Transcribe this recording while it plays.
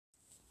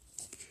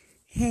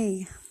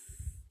Hey,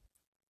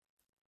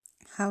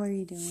 how are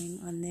you doing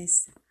on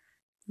this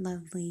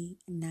lovely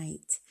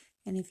night?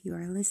 And if you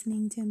are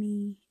listening to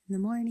me in the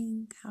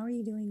morning, how are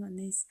you doing on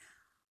this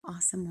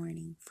awesome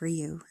morning for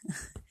you?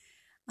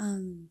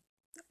 um,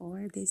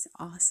 or this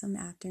awesome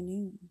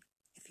afternoon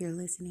if you're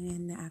listening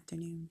in the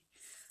afternoon.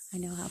 I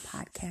know how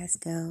podcasts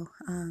go.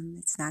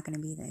 It's not going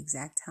to be the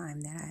exact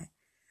time that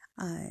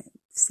I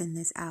send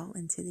this out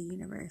into the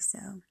universe. So,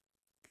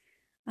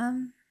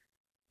 um,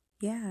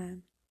 yeah.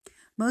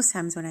 Most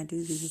times when I do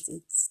these,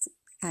 it's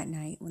at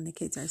night when the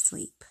kids are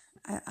asleep.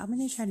 I'm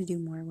going to try to do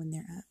more when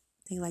they're up.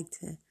 They like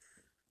to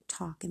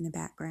talk in the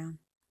background.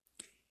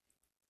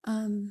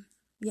 Um,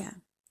 yeah,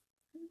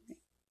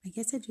 I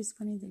guess I just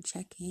wanted to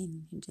check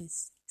in and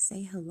just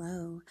say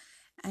hello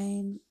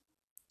and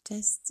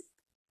just,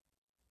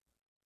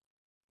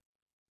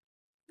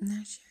 I'm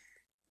not sure.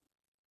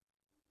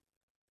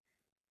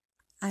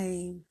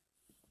 I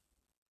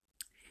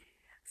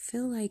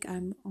feel like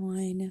I'm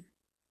on,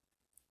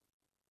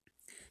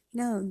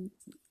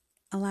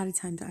 a lot of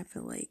times I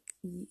feel like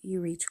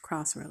you reach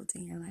crossroads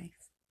in your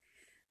life,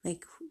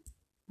 like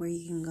where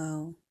you can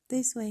go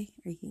this way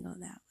or you can go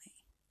that way.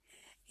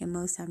 And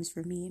most times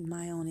for me, in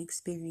my own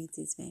experience,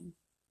 it's been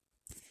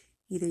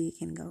either you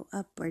can go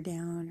up or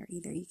down, or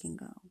either you can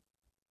go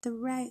the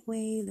right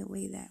way, the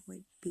way that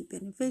would be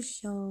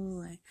beneficial,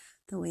 or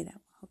the way that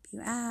will help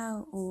you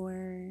out,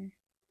 or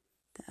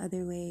the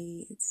other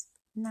way, it's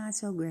not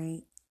so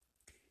great.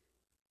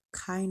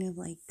 Kind of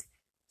like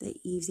the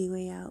easy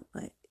way out,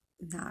 but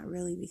not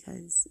really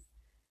because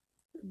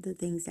the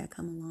things that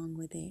come along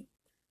with it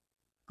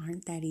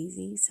aren't that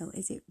easy. So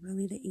is it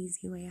really the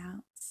easy way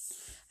out?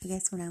 I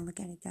guess when I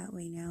look at it that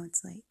way now,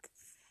 it's like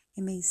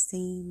it may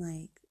seem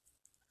like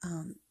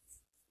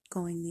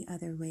going the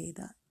other way,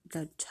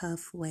 the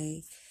tough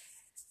way,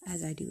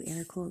 as I do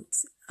air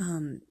quotes.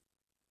 It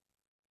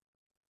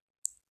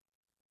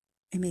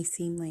may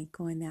seem like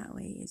going that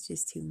way is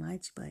just too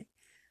much, but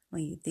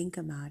when you think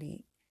about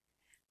it,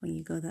 when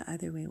you go the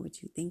other way,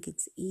 what you think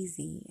it's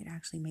easy, it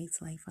actually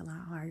makes life a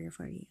lot harder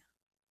for you.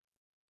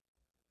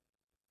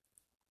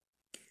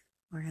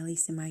 Or at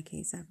least in my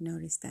case, I've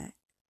noticed that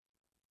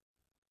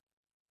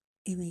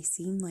it may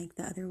seem like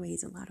the other way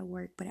is a lot of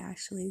work, but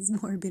actually it's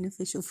more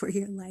beneficial for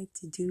your life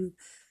to do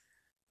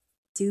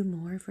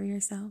more for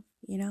yourself,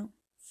 you know?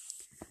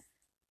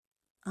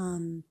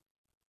 Um,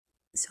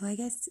 so I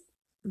guess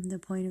the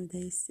point of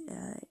this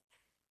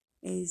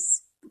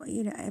is,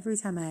 every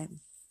time I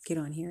get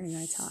on here and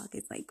I talk,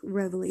 it's like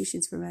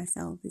revelations for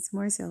myself. It's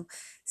more so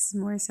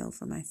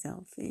for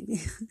myself and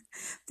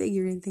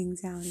figuring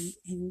things out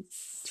and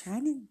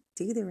trying to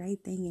do the right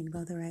thing and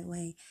go the right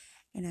way.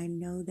 And I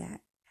know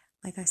that,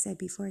 like I said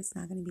before, it's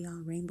not going to be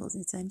all rainbows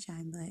and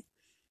sunshine, but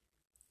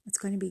it's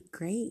going to be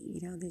great.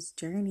 This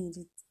journey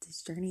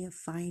of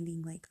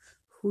finding like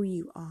who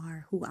you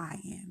are, who I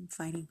am,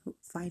 finding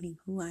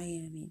who I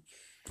am, and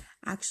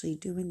actually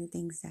doing the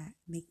things that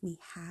make me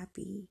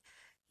happy.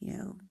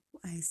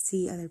 I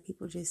see other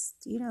people just,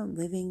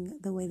 living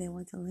the way they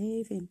want to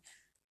live. And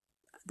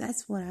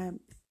that's what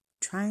I'm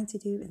trying to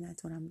do. And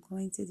that's what I'm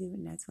going to do.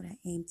 And that's what I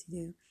aim to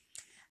do.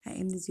 I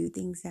aim to do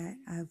things that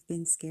I've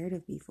been scared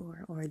of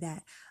before, or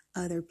that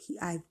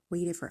I've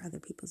waited for other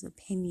people's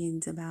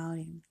opinions about.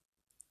 And,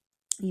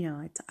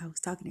 I was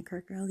talking to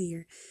Kirk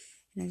earlier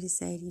and I just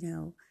said,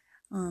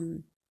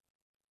 um,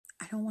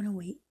 I don't want to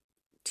wait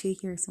to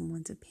hear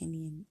someone's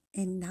opinion,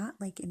 and not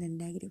like in a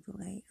negative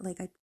way.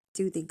 Like, I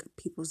do think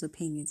people's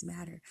opinions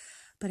matter,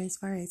 but as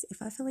far as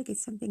if I feel like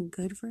it's something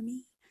good for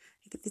me,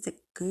 like if it's a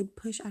good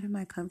push out of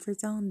my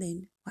comfort zone,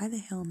 then why the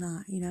hell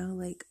not?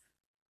 Like,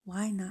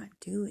 why not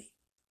do it?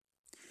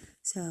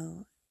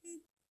 So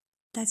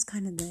that's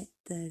kind of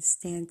the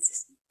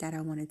stance that I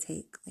want to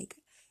take, like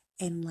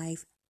in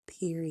life,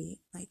 period.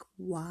 Like,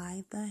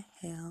 why the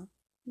hell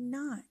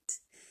not?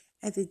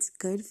 If it's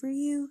good for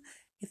you,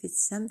 if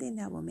it's something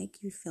that will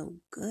make you feel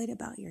good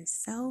about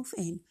yourself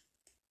and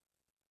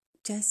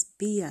just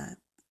be a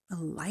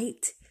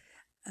light,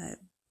 a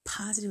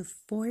positive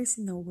force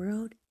in the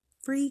world,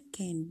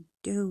 freaking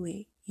do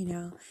it.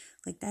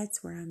 Like,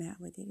 that's where I'm at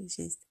with it. It's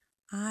just,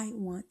 I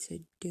want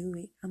to do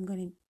it. I'm going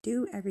to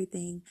do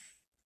everything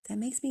that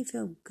makes me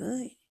feel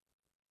good,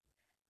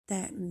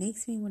 that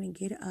makes me want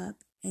to get up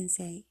and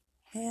say,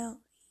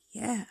 hell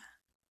yeah.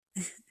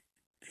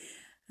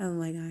 Oh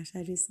my gosh,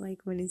 I just like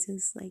went into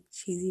this like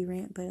cheesy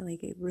rant, but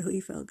like it really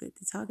felt good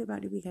to talk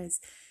about it because,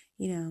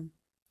 you know,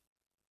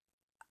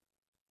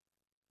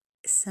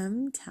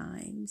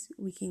 sometimes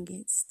we can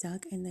get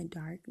stuck in the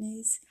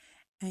darkness,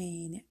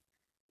 and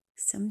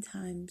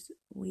sometimes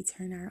we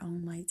turn our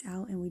own lights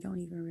out and we don't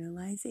even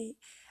realize it,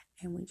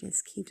 and we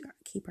just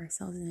keep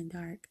ourselves in the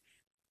dark,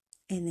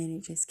 and then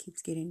it just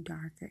keeps getting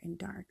darker and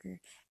darker,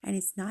 and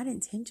it's not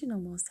intentional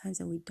most times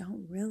and we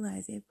don't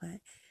realize it. But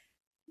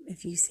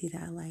if you see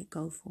that light,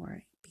 go for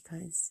it,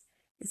 because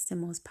it's the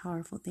most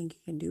powerful thing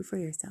you can do for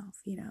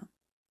yourself.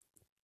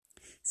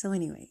 So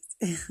anyways,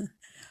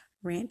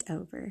 rant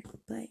over.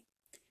 But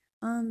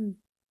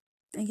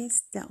I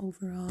guess the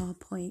overall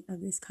point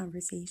of this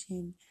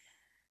conversation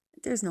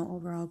there's no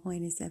overall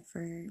point except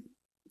for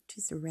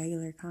just a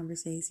regular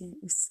conversation.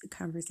 It's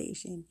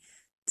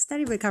not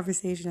even a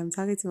conversation. I'm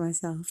talking to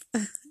myself.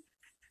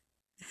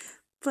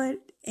 But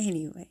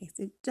anyways,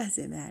 it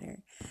doesn't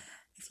matter.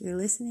 If you're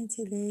listening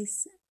to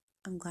this,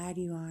 I'm glad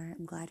you are.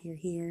 I'm glad you're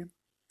here.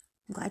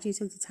 I'm glad you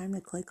took the time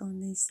to click on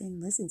this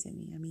and listen to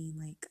me. I mean,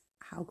 like,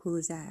 how cool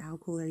is that? How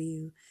cool are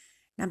you?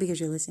 Not because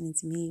you're listening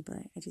to me, but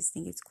I just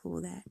think it's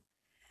cool that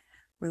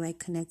we're like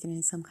connected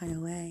in some kind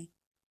of way.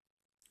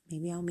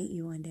 Maybe I'll meet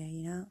you one day,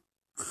 you know?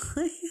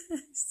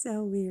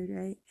 So weird,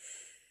 right?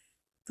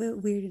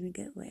 But weird in a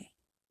good way.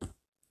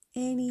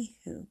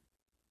 Anywho,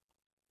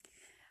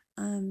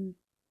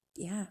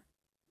 yeah,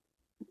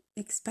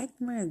 expect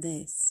more of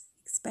this.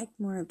 Expect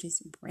more of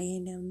just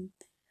random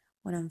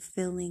what I'm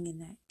feeling in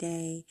that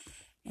day.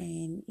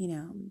 And,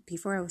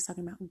 before I was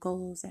talking about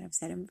goals that I've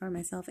set for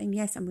myself. And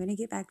yes, I'm going to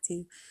get back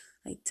to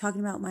like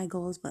talking about my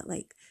goals, but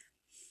like,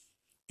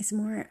 it's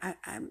more,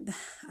 I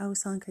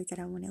was telling Craig that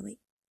I want to like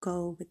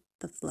go with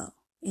the flow.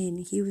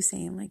 And he was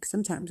saying like,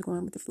 sometimes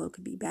going with the flow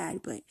could be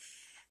bad, but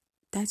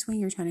that's when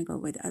you're trying to go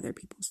with other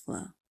people's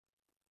flow.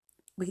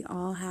 We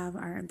all have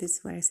this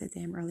is what I said to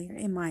him earlier,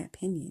 in my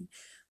opinion,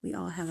 we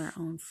all have our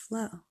own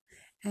flow.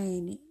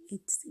 And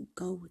it's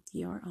go with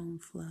your own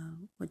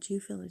flow. What you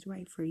feel is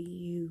right for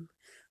you.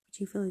 What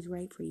you feel is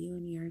right for you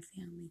and your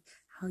family.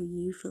 How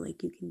you feel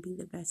like you can be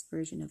the best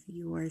version of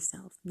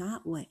yourself.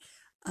 Not what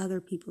other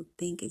people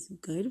think is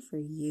good for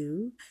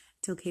you.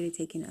 It's okay to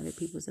take in other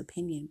people's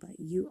opinion, but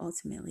you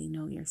ultimately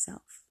know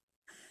yourself.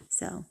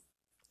 So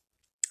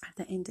at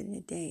the end of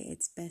the day,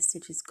 it's best to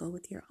just go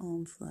with your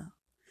own flow.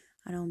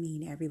 I don't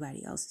mean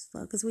everybody else's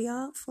flow, because we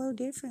all flow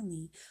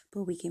differently,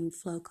 but we can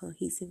flow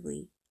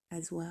cohesively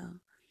as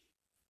well.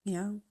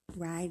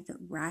 Ride the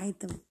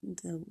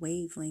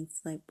wavelengths,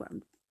 like,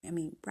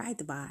 ride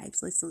the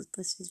vibes. Let's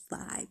just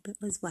vibe.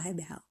 Let's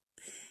vibe out.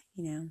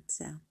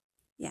 So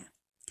yeah,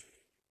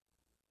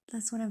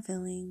 that's what I'm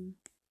feeling.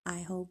 I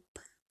hope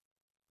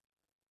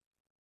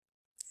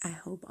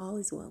all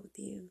is well with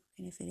you,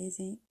 and if it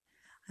isn't,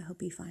 I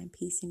hope you find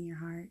peace in your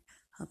heart.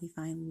 I hope you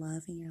find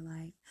love in your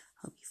life.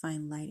 I hope you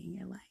find light in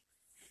your life.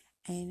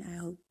 And I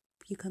hope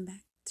you come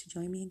back to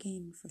join me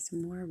again for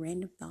some more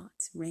random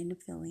thoughts, random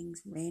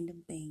feelings,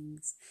 random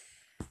things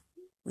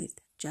with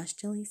Just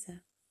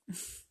Jaleesa.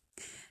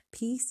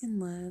 Peace and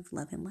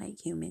love and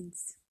light,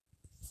 humans.